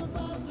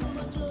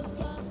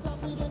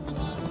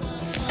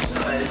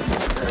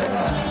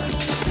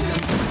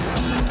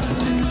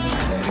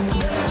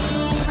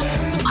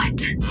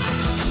 What?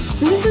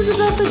 This is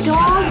about the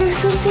dog or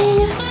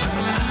something?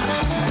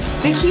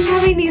 They keep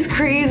having these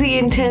crazy,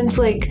 intense,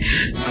 like,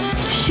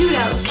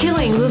 shootouts,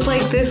 killings with,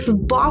 like, this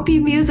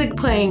boppy music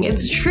playing.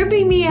 It's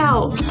tripping me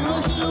out.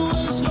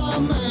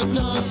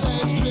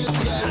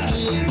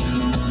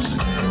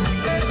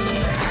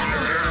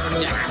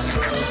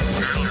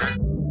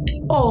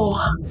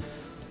 Oh.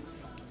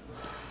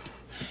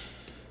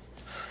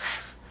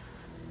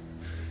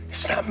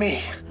 It's not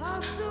me.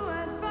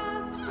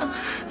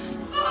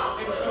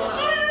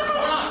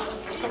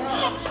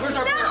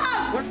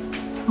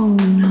 Oh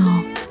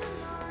no.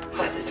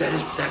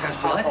 Is that guy's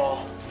blood?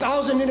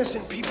 1,000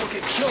 innocent people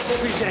get killed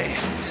every day.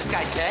 This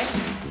guy gay?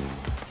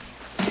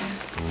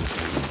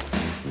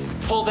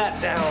 Pull that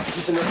down.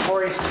 He's a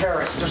notorious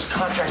terrorist. There's a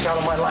contract out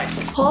of my life.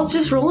 Paul's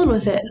just rolling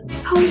with it.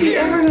 How is he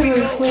ever going to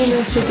explain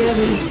this to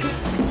Debbie?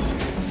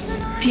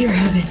 Dear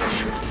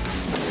heavens.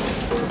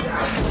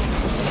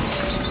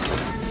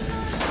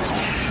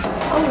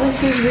 Oh,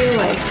 this is real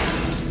life.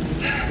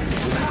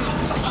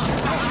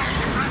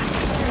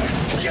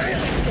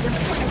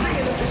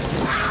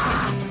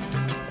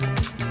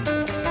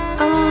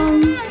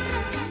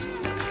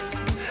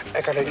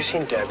 Eckhart, have you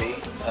seen Debbie?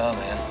 Oh,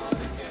 man.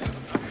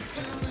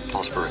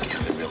 Paul Spiricky,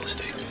 I'm in real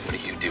estate. What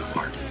do you do,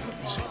 Martin?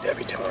 See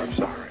Debbie, tell her I'm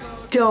sorry.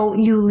 Don't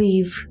you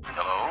leave.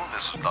 Hello,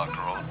 this is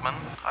Dr. Altman.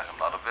 I am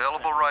not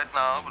available right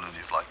now, but if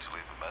you'd like to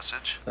leave a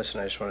message. Listen,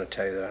 I just want to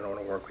tell you that I don't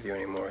want to work with you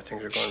anymore.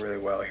 Things are going really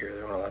well here.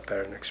 They're going a lot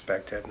better than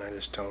expected, and I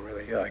just don't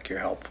really feel like you're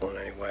helpful in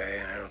any way,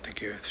 and I don't think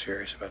you're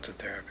serious about the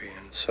therapy.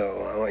 And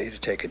so I want you to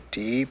take a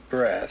deep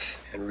breath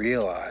and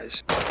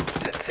realize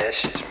that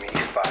this is me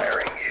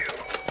firing you.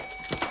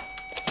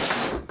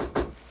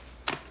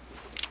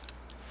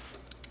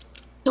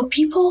 So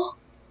people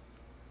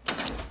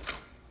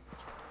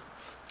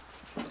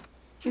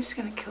He was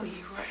gonna kill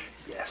you, right?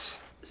 Yes.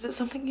 Is it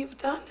something you've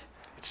done?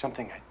 It's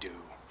something I do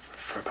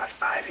for about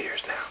 5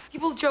 years now.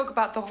 People joke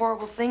about the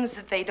horrible things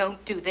that they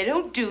don't do. They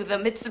don't do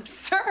them. It's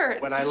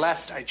absurd. When I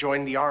left, I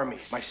joined the Army.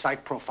 My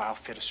psych profile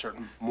fit a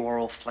certain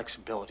moral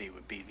flexibility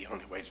would be the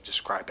only way to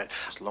describe it.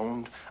 I was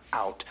loaned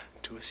out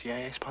to a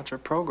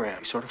CIA-sponsored program.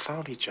 We sort of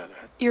found each other.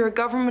 You're a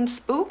government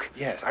spook?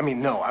 Yes, I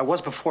mean, no, I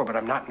was before, but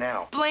I'm not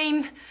now.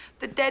 Explain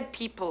the dead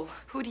people.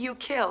 Who do you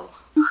kill?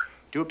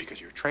 Do it because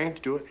you're trained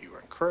to do it, you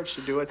were encouraged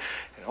to do it,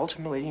 and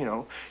ultimately, you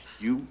know,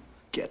 you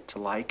get to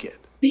like it.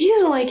 He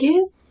doesn't like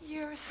it.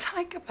 You're a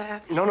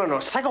psychopath. No.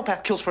 A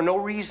psychopath kills for no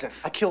reason.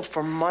 I kill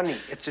for money.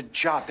 It's a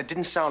job. That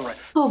didn't sound right.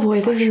 Oh boy,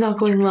 this is not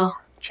going well.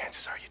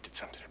 Chances are you did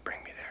something to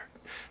bring me there.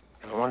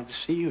 And I wanted to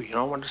see you. You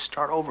know, I wanted to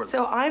start over.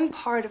 So I'm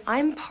part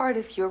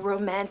of your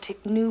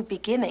romantic new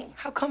beginning.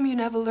 How come you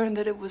never learned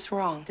that it was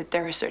wrong? That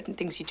there are certain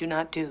things you do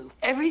not do?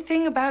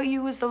 Everything about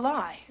you is a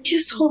lie. You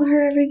just told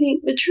her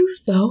everything, the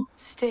truth though.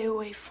 Stay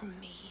away from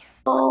me.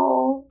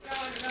 Oh.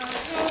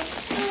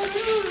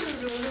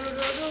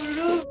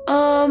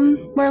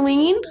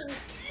 Marlene?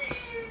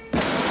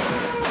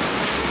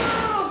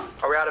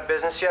 Are we out of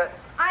business yet?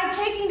 I'm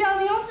taking down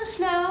the office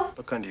now.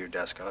 Look under your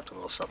desk. I left a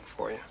little something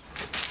for you.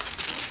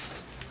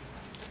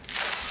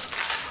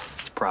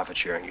 It's profit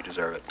sharing. You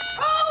deserve it.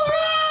 All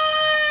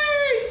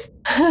right!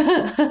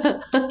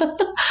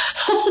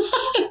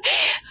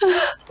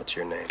 What's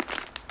your name?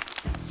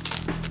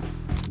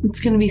 It's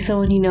gonna be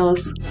someone he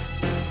knows.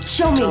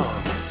 Show me.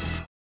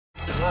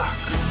 Luck.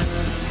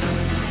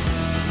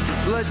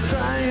 Blood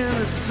dying in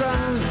the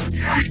sun.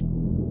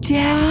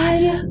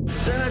 Dad?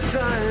 Instead of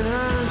dying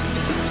out.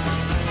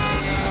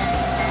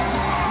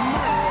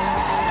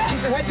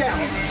 Keep your head down.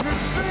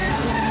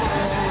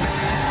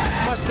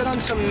 Must have done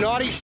some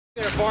naughty shit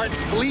there, Bart.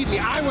 Believe me,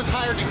 I was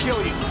hired to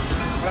kill you.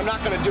 But I'm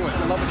not gonna do it.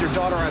 I'm in love with your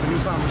daughter. I have a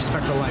newfound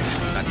respect for life.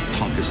 That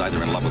punk is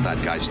either in love with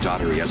that guy's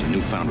daughter or he has a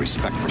newfound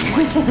respect for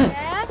life.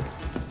 Dad?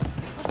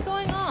 What's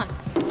going on?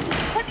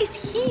 What is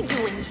he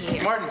doing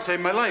here? Martin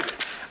saved my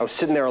life. I was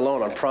sitting there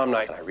alone on prom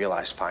night, and I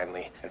realized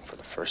finally, and for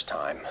the first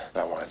time,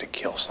 that I wanted to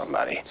kill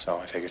somebody. So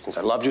I figured since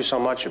I loved you so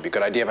much, it'd be a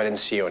good idea if I didn't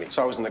see you any.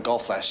 So I was in the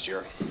Gulf last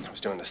year. I was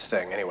doing this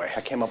thing. Anyway,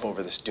 I came up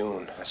over this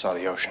dune. I saw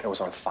the ocean. It was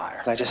on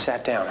fire. And I just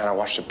sat down, and I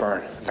watched it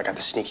burn. I got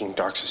the sneaking,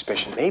 dark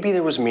suspicion. Maybe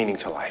there was meaning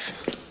to life.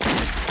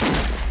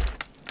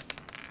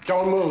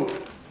 Don't move.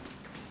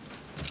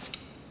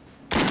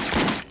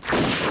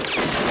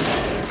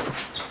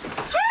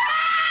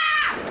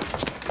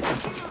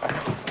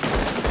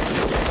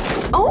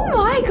 Oh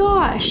my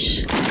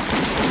gosh.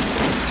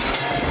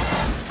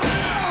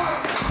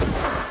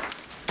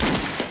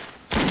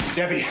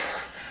 Debbie,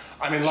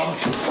 I'm in love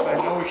with you. I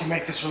know we can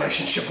make this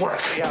relationship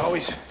work. Yeah, I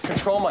always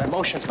control my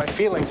emotions, my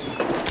feelings.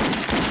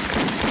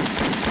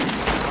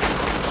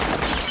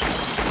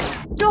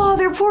 Oh,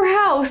 their poor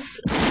house.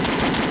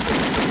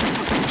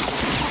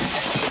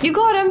 You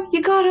got him.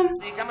 You got him.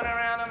 Be coming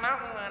around the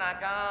mountain when I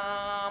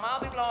come. I'll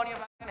be blowing your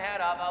fucking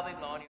head off. I'll be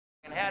blowing your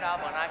fucking head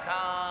off when I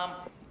come.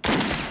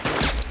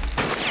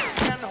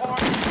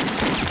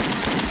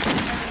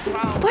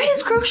 Why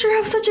does Grocer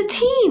have such a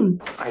team?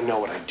 I know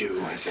what I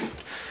do isn't,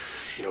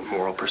 you know,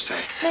 moral per se.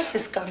 Make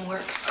this gun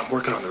work. I'm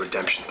working on the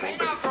redemption thing,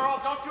 but... Girl,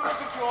 don't you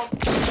listen to him.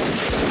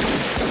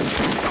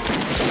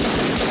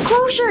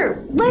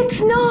 Grocer,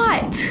 let's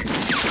not.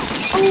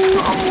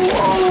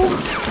 Oh.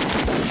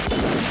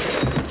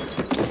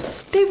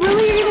 They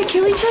really are gonna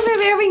kill each other?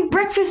 They're having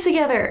breakfast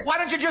together. Why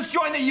don't you just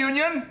join the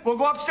union? We'll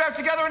go upstairs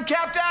together and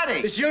Camp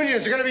Daddy. This union,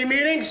 is there gonna be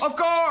meetings? Of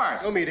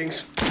course. No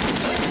meetings.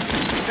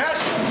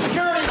 National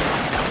security.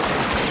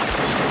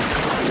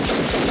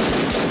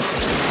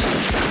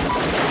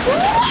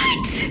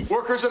 What?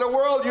 Workers of the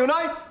world,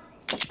 unite.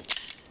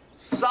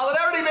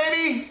 Solidarity,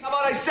 baby. How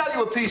about I sell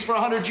you a piece for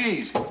 100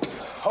 G's?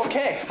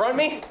 Okay, front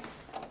me.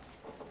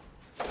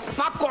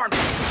 Popcorn.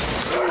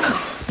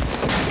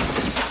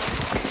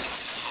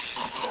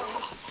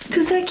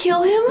 Does that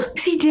kill him?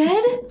 Is he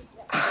dead?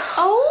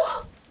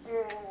 Oh?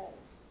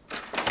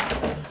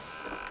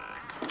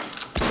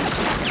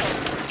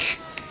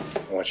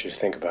 I want you to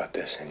think about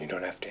this, and you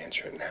don't have to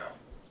answer it now.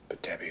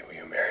 But Debbie, will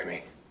you marry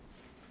me?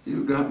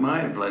 You got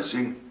my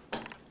blessing.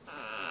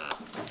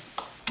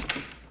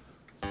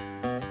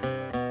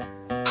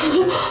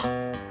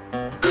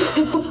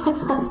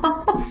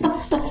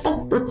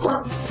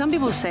 Some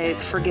people say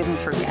forgive and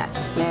forget.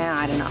 Nah,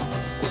 I don't know.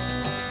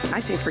 I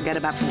say forget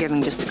about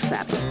forgiving, just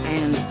accept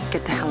and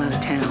get the hell out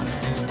of town.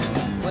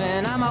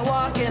 When I'm out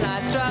walking, I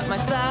strut my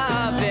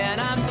stuff,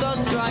 and I'm so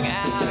strung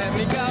out. Let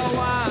me go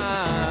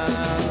on.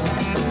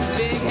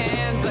 Big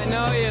hands, I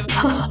know you've.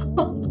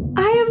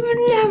 I have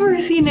never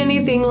seen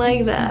anything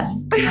like that.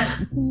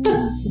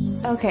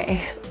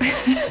 Okay.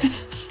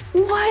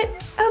 What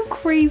a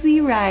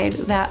crazy ride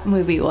that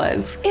movie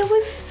was. It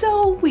was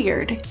so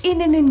weird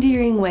in an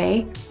endearing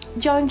way.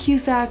 John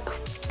Cusack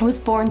was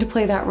born to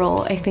play that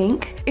role, I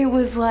think. It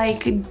was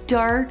like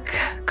dark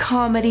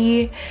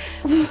comedy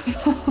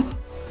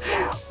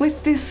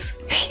with this,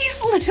 he's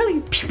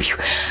literally pew pew,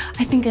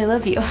 I think I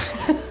love you.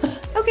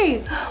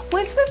 Okay,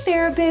 was the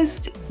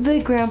therapist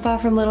the grandpa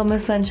from Little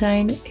Miss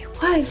Sunshine?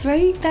 It was,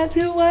 right? That's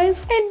who it was?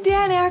 And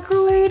Dan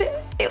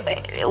Aykroyd,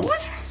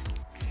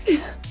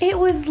 it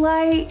was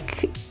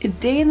like a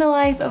day in the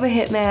life of a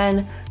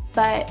hitman,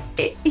 but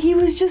he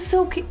was just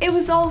so, it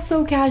was all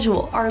so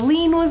casual.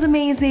 Arlene was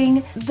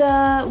amazing.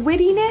 The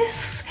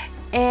wittiness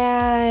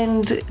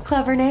and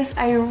cleverness,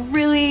 I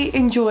really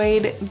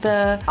enjoyed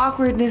the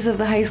awkwardness of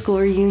the high school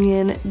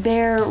reunion,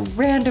 their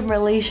random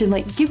relation,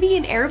 like, give me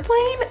an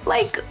airplane?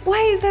 Like,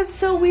 why is that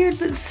so weird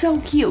but so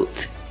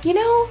cute? You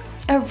know?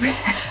 I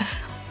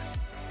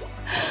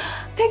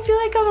feel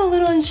like I'm a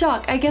little in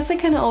shock. I guess I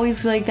kind of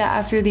always feel like that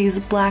after these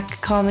black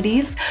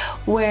comedies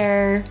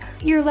where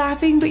you're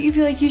laughing but you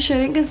feel like you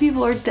shouldn't because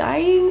people are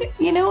dying.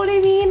 You know what I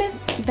mean?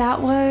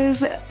 That was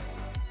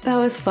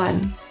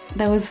fun.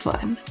 That was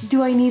fun.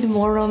 Do I need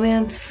more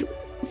romance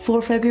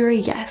for February?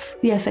 Yes.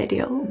 Yes, I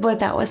do. But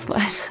that was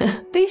fun.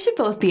 They should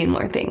both be in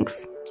more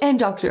things. And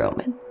Dr.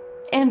 Omen.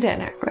 And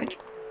Dan Aykroyd.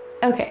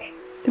 Okay.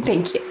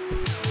 Thank you.